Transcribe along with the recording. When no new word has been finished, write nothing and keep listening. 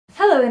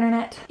Hello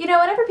Internet. You know,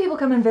 whenever people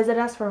come and visit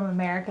us from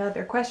America,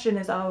 their question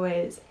is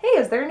always, hey,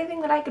 is there anything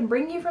that I can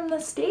bring you from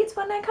the States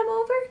when I come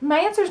over? My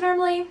answer is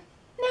normally,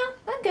 no,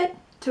 I'm good.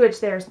 To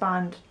which they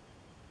respond,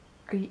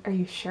 are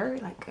you sure?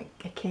 Like,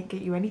 I can't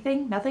get you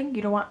anything? Nothing?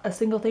 You don't want a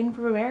single thing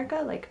from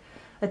America? Like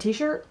a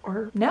t-shirt?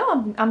 Or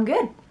no, I'm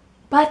good.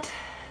 But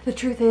the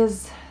truth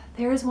is,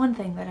 there is one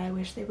thing that I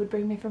wish they would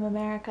bring me from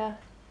America,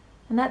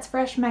 and that's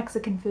fresh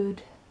Mexican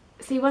food.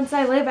 See, once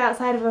I live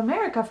outside of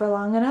America for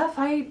long enough,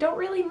 I don't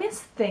really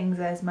miss things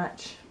as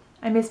much.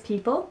 I miss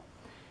people.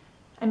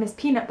 I miss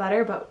peanut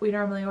butter, but we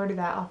normally order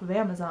that off of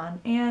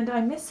Amazon. And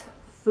I miss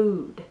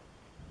food.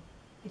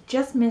 I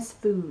just miss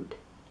food.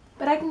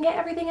 But I can get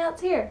everything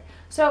else here.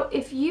 So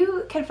if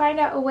you can find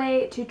out a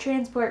way to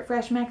transport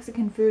fresh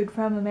Mexican food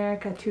from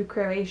America to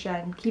Croatia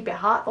and keep it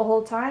hot the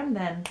whole time,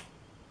 then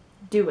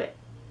do it.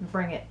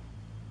 Bring it.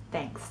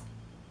 Thanks.